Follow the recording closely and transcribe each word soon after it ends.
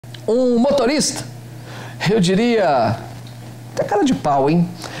Um motorista, eu diria, até cara de pau, hein?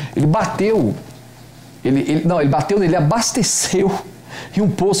 Ele bateu, ele abasteceu em um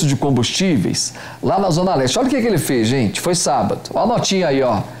posto de combustíveis lá na Zona Leste. Olha o que ele fez, gente, foi sábado. Olha a notinha aí,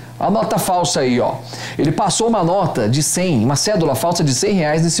 ó. A nota falsa aí, ó. Ele passou uma nota de 100, uma cédula falsa de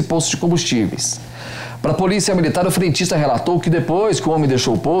R$100 nesse posto de combustíveis. Para a polícia militar, o frentista relatou que depois que o homem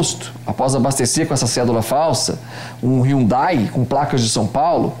deixou o posto, após abastecer com essa cédula falsa, um Hyundai com placas de São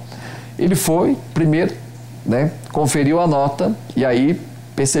Paulo, ele foi, primeiro, conferiu a nota e aí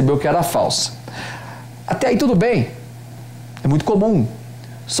percebeu que era falsa. Até aí tudo bem, é muito comum.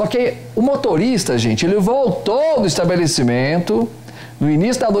 Só que o motorista, gente, ele voltou no estabelecimento no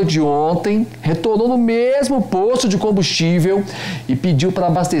início da noite de ontem, retornou no mesmo posto de combustível e pediu para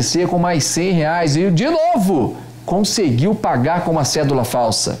abastecer com mais R$100 e, de novo, conseguiu pagar com uma cédula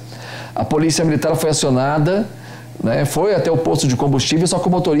falsa. A polícia militar foi acionada, foi até o posto de combustível, só que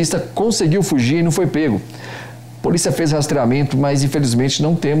o motorista conseguiu fugir e não foi pego. A polícia fez rastreamento, mas infelizmente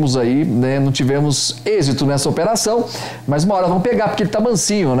não temos aí, não tivemos êxito nessa operação, mas uma hora vão pegar, porque ele está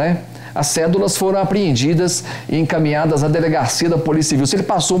mansinho, As cédulas foram apreendidas e encaminhadas à delegacia da Polícia Civil. Se ele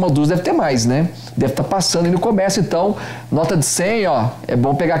passou uma dúzia, deve ter mais, Deve estar passando aí no comércio, então, nota de 100, ó, é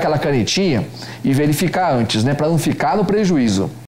bom pegar aquela canetinha e verificar antes, para não ficar no prejuízo.